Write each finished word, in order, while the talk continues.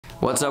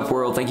What's up,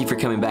 world? Thank you for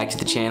coming back to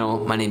the channel.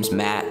 My name's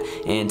Matt,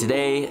 and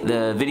today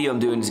the video I'm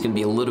doing is going to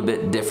be a little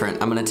bit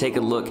different. I'm going to take a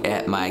look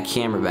at my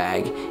camera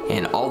bag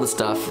and all the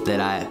stuff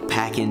that I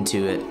pack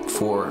into it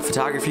for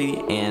photography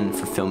and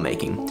for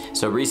filmmaking.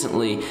 So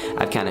recently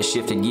I've kind of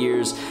shifted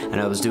gears,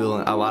 and I was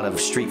doing a lot of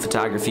street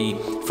photography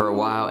for a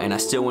while, and I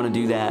still want to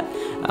do that,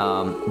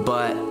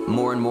 but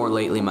more and more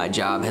lately my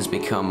job has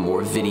become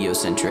more video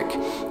centric,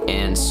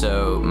 and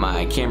so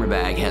my camera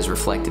bag has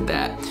reflected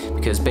that,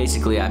 because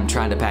basically I'm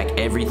trying to pack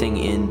everything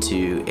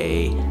into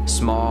a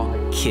small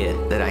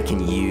kit that I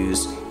can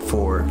use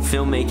for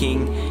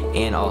filmmaking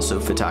and also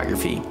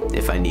photography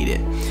if I need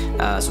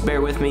it. So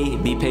bear with me,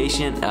 be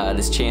patient.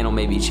 This channel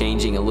may be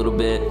changing a little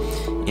bit,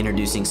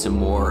 introducing some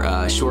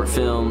more short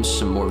films,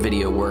 some more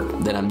video work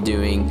that I'm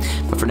doing.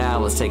 But for now,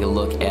 let's take a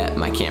look at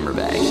my camera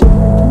bag.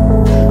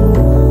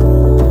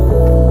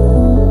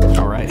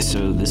 Alright,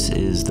 so this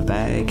is the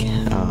bag.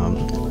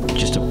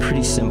 Just a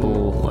pretty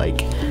simple,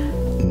 like,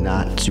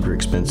 not super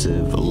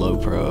expensive, low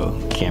pro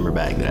camera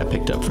bag that I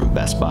picked up from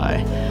Best Buy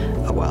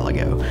a while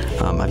ago.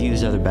 I've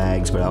used other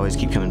bags, but I always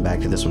keep coming back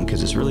to this one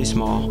because it's really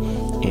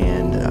small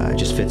and it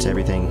just fits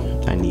everything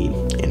I need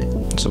in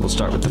it. So we'll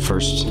start with the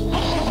first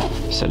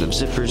set of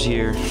zippers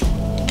here.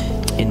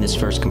 In this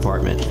first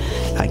compartment,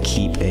 I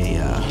keep a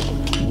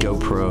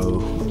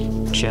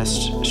GoPro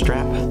chest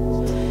strap,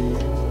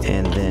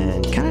 and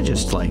then kind of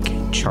just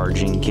like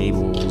charging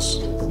cables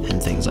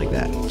and things like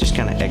that. Just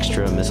kind of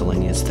extra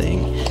miscellaneous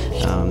thing.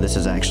 This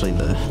is actually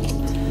the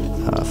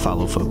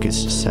follow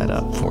focus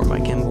setup for my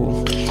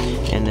gimbal.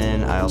 And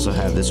then I also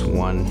have this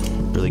one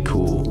really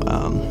cool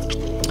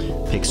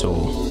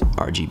pixel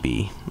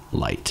RGB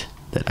light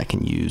that I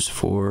can use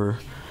for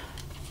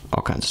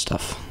all kinds of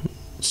stuff.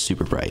 It's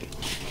super bright.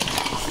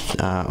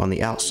 On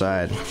the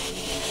outside,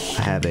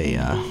 I have a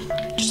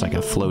just like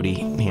a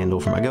floaty handle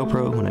for my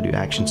GoPro when I do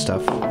action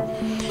stuff.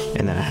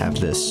 And then I have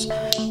this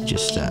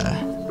just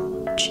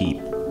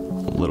cheap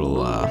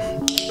little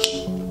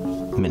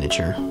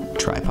miniature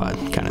tripod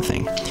kind of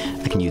thing.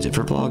 I can use it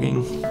for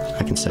vlogging.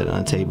 I can set it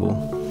on a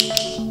table.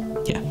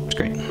 Yeah, it's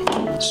great.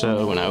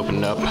 So when I open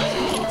it up,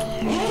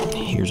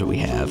 here's what we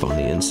have on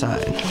the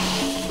inside.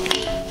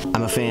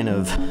 I'm a fan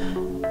of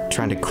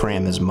trying to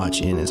cram as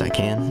much in as I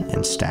can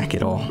and stack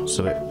it all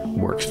so it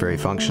works very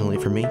functionally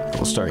for me.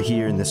 We'll start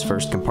here in this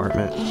first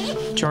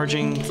compartment.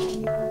 Charging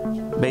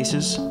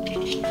bases.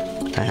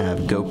 I have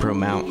GoPro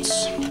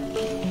mounts,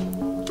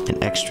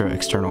 an extra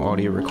external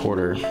audio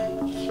recorder,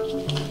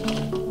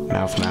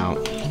 mouth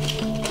mount,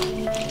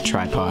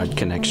 tripod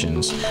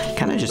connections,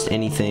 kind of just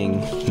anything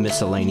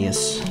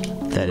miscellaneous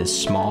that is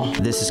small.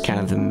 This is kind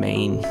of the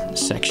main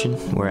section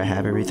where I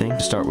have everything. To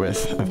start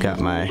with, I've got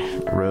my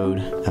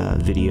Rode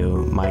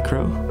Video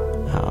Micro.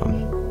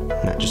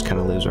 That just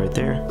kind of lives right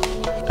there.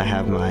 I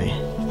have my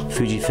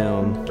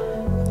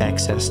Fujifilm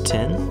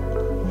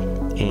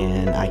X-S10,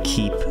 and I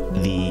keep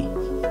the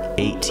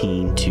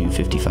 18 to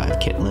 55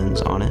 kit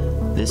lens on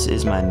it. This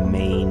is my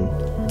main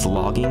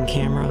vlogging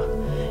camera,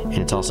 and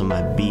it's also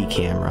my B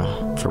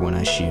camera for when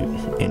I shoot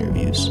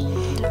interviews.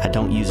 I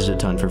don't use it a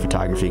ton for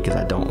photography because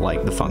I don't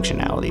like the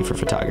functionality for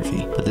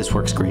photography, but this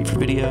works great for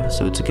video,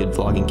 so it's a good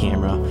vlogging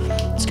camera.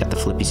 It's got the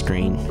flippy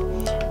screen,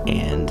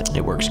 and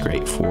it works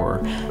great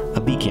for a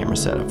B camera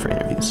setup for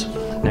interviews.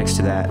 Next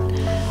to that,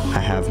 I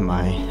have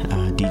my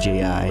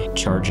DJI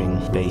charging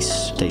base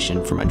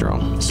station for my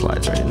drone. It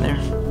slides right in there.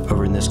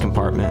 Over in this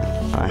compartment,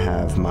 I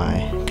have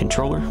my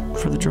controller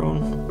for the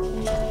drone.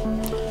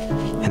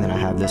 And then I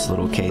have this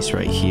little case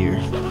right here,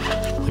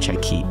 which I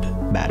keep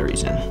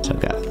batteries in. So I've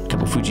got a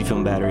couple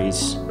Fujifilm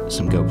batteries,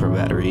 some GoPro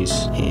batteries,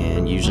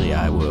 and usually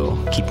I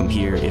will keep them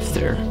here if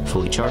they're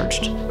fully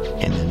charged,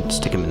 and then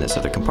stick them in this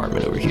other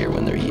compartment over here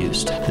when they're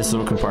used. This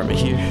little compartment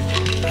here,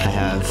 I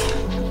have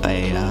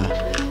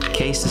a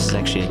case. This is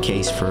actually a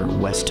case for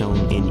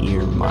Westone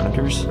in-ear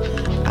monitors.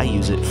 I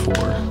use it for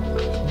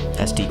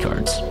SD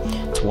cards.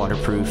 It's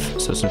waterproof,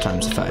 so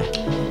sometimes if I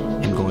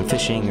am going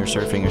fishing or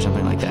surfing or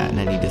something like that and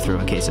I need to throw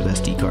a case of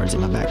SD cards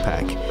in my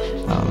backpack,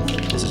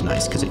 this is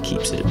nice because it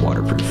keeps it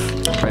waterproof.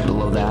 Right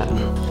below that,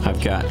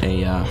 I've got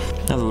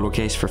another little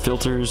case for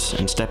filters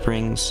and step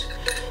rings.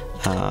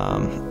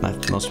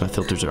 Most of my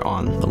filters are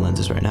on the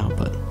lenses right now,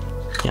 but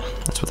yeah,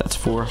 that's what that's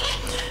for.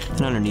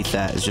 And underneath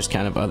that is just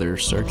kind of other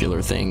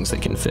circular things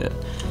that can fit: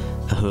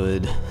 a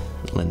hood,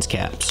 lens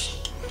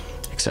caps,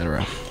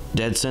 etc.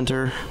 Dead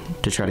center,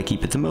 to try to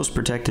keep it the most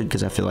protected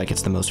because I feel like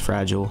it's the most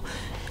fragile,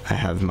 I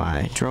have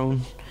my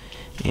drone,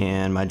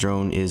 and my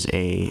drone is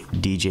a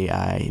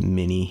DJI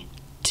Mini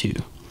 2.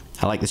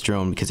 I like this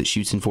drone because it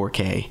shoots in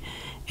 4K,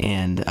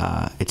 and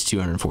it's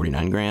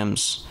 249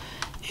 grams,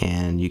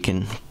 and you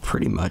can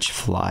pretty much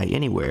fly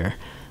anywhere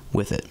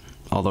with it.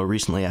 Although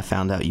recently I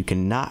found out you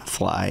cannot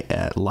fly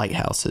at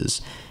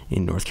lighthouses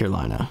in North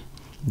Carolina.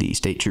 The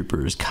state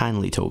troopers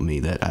kindly told me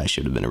that I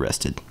should have been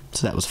arrested,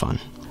 so that was fun.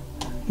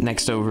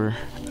 Next over,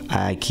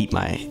 I keep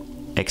my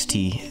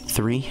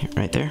X-T3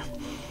 right there.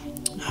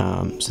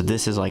 So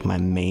this is like my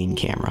main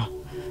camera,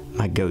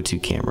 my go-to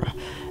camera.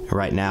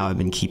 Right now I've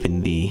been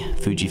keeping the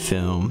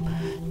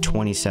Fujifilm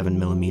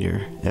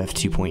 27mm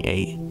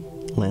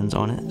f2.8 lens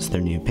on it. It's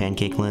their new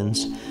pancake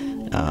lens.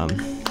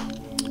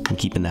 I'm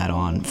keeping that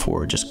on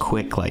for just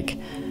quick, like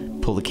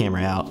pull the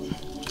camera out,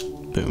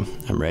 boom,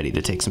 I'm ready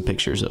to take some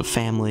pictures of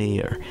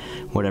family or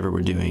whatever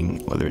we're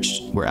doing, whether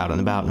it's we're out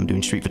and about and I'm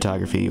doing street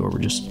photography or we're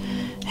just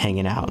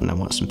hanging out and I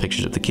want some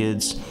pictures of the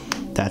kids.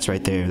 That's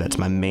right there, that's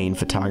my main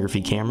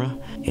photography camera.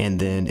 And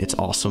then it's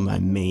also my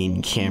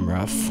main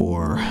camera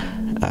for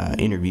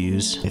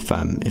interviews if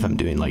I'm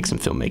doing like some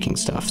filmmaking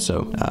stuff.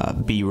 So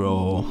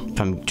B-roll, if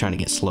I'm trying to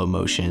get slow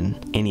motion,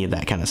 any of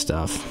that kind of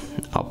stuff,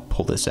 I'll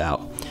pull this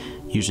out.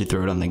 Usually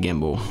throw it on the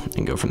gimbal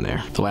and go from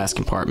there. The last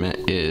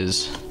compartment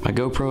is my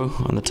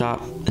GoPro on the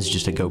top. It's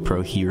just a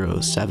GoPro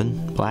Hero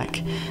 7 black.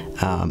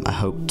 I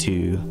hope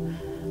to,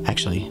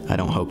 actually, I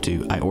don't hope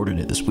to, I ordered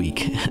it this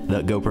week.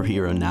 The GoPro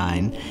Hero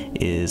 9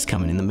 is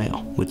coming in the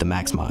mail with the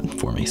Max mod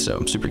for me, so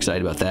I'm super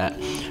excited about that.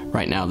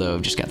 Right now though,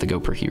 I've just got the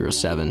GoPro Hero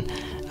 7.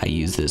 I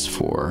use this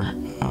for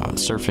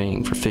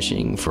surfing, for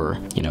fishing, for,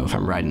 you know, if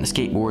I'm riding the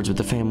skateboards with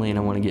the family and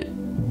I want to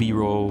get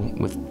B-roll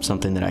with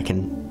something that I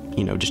can,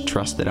 you know, just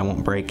trust that I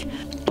won't break.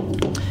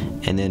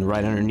 And then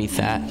right underneath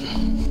that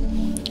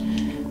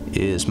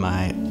is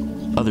my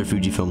other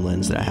Fujifilm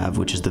lens that I have,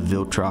 which is the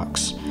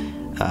Vltrox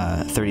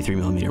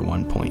 33mm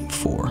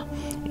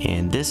 1.4,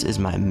 and this is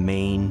my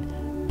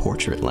main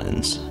portrait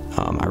lens.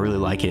 I really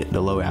like it.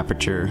 The low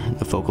aperture,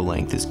 the focal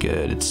length is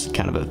good. It's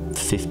kind of a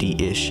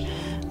 50-ish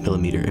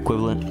millimeter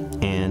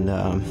equivalent, and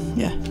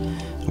yeah,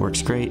 it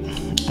works great.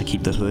 I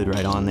keep the hood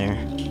right on there,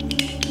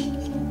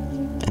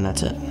 and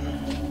that's it.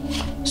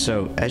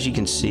 So as you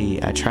can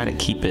see, I try to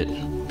keep it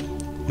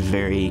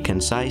very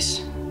concise,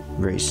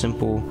 very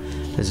simple.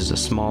 This is a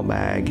small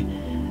bag.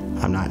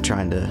 I'm not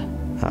trying to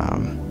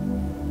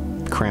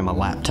cram a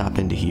laptop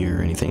into here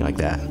or anything like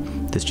that.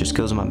 This just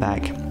goes on my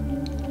back,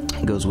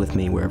 goes with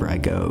me wherever I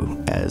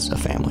go as a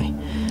family.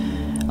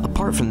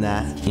 Apart from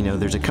that, you know,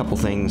 there's a couple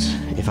things,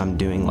 if I'm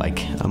doing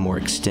like a more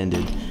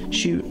extended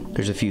shoot,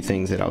 there's a few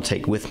things that I'll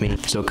take with me.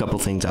 So a couple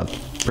things I'll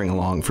bring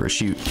along for a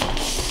shoot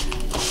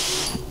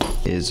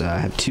is I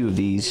have two of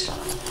these,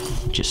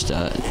 just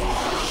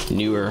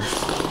newer,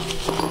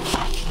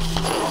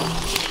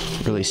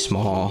 really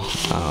small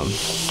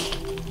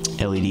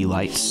LED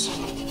lights,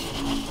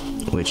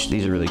 which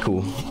these are really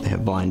cool. They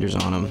have blinders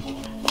on them.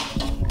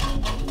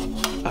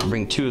 I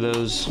bring two of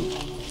those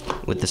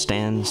with the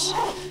stands.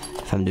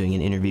 If I'm doing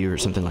an interview or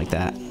something like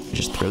that,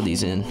 just throw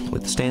these in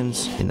with the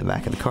stands in the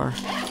back of the car.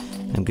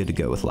 I'm good to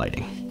go with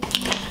lighting.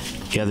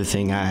 The other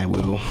thing I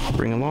will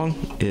bring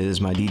along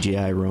is my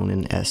DJI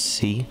Ronin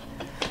SC.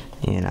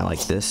 And I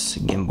like this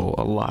gimbal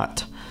a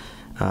lot.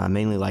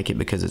 Mainly like it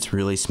because it's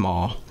really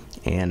small,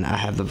 and I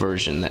have the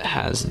version that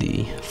has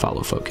the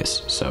follow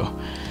focus, so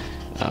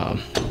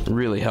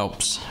really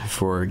helps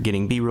for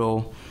getting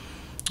B-roll.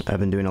 I've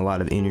been doing a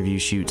lot of interview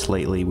shoots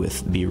lately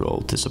with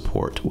B-roll to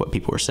support what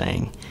people are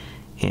saying,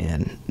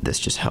 and this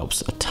just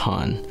helps a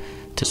ton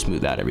to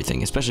smooth out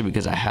everything, especially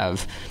because I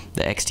have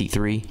the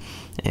X-T3,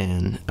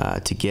 and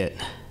to get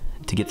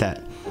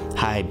that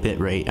high bit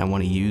rate, I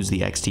want to use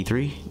the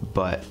X-T3,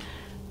 but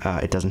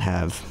it doesn't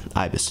have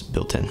IBIS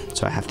built in,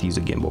 so I have to use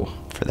a gimbal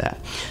for that.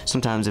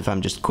 Sometimes if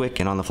I'm just quick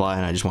and on the fly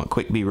and I just want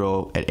quick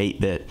B-roll at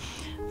 8-bit,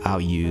 I'll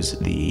use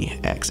the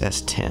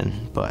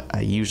X-S10, but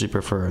I usually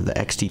prefer the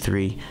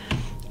X-T3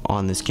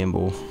 on this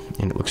gimbal,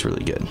 and it looks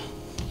really good.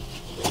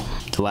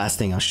 The last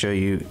thing I'll show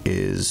you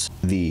is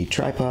the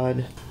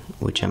tripod,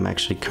 which I'm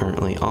actually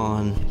currently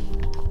on.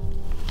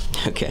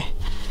 Okay,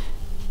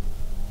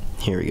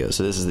 here we go.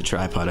 So this is the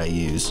tripod I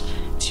use.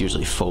 It's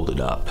usually folded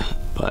up,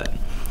 but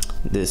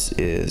this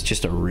is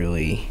just a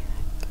really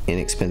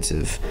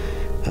inexpensive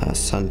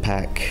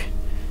Sunpack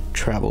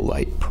Travel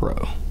Light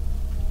Pro,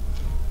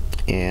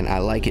 and I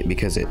like it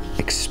because it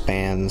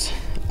expands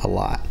a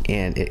lot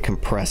and it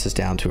compresses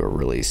down to a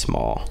really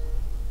small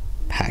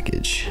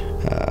package.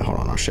 Hold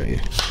on, I'll show you.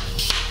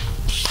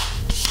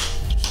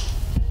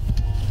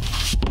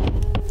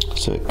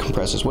 So it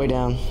compresses way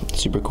down,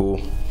 super cool,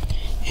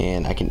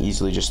 and I can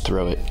easily just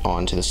throw it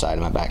onto the side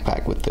of my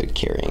backpack with the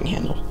carrying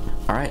handle.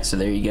 All right, so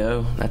there you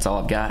go. That's all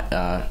I've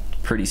got.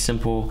 Pretty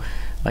simple.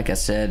 Like I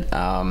said,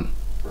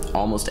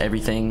 almost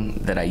everything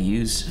that I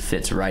use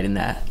fits right in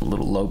that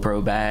little low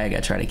pro bag.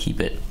 I try to keep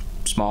it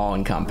small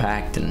and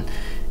compact and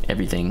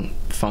everything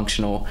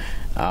functional.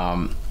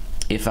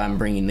 If I'm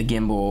bringing the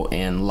gimbal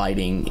and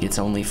lighting, it's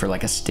only for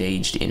like a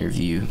staged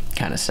interview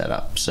kind of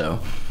setup. So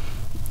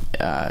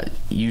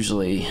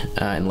usually,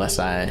 unless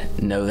I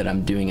know that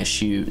I'm doing a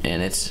shoot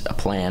and it's a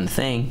planned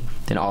thing,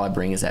 then all I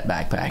bring is that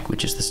backpack,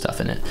 which is the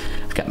stuff in it.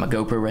 I've got my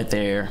GoPro right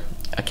there,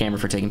 a camera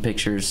for taking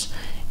pictures,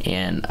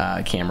 and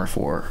a camera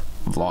for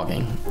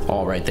vlogging,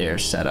 all right there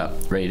set up,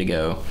 ready to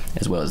go,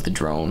 as well as the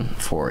drone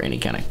for any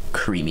kind of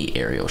creamy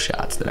aerial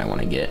shots that I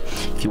want to get.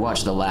 If you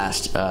watched the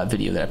last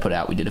video that I put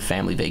out, we did a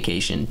family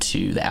vacation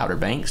to the Outer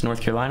Banks, North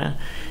Carolina,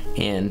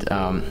 and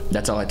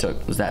that's all I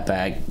took was that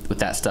bag with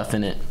that stuff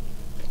in it.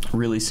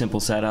 Really simple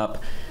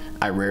setup.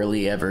 I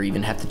rarely ever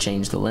even have to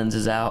change the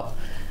lenses out,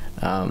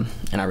 and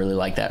I really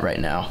like that right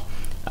now.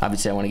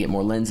 Obviously I want to get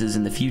more lenses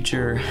in the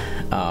future,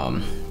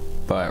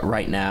 but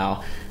right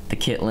now the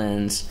kit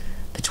lens,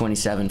 the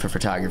 27 for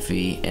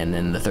photography, and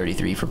then the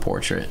 33 for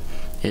portrait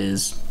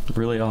is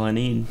really all I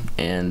need,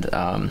 and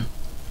I'm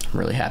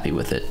really happy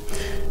with it.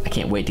 I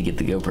can't wait to get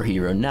the GoPro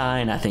Hero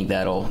 9. I think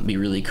that'll be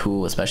really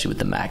cool, especially with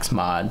the Max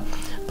mod.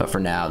 But for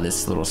now,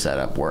 this little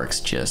setup works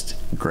just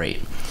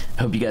great.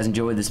 I hope you guys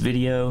enjoyed this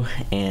video,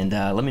 and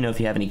let me know if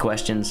you have any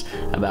questions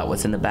about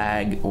what's in the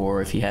bag,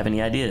 or if you have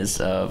any ideas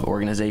of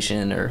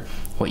organization or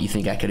what you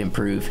think I could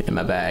improve in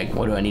my bag.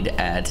 What do I need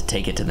to add to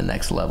take it to the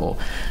next level?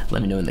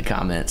 Let me know in the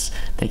comments.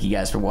 Thank you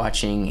guys for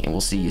watching, and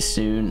we'll see you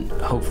soon,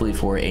 hopefully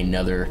for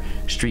another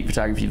street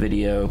photography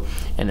video,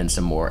 and then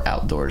some more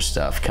outdoor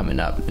stuff coming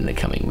up in the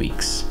coming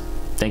weeks.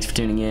 Thanks for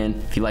tuning in.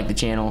 If you like the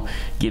channel,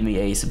 give me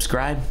a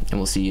subscribe, and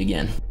we'll see you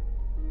again.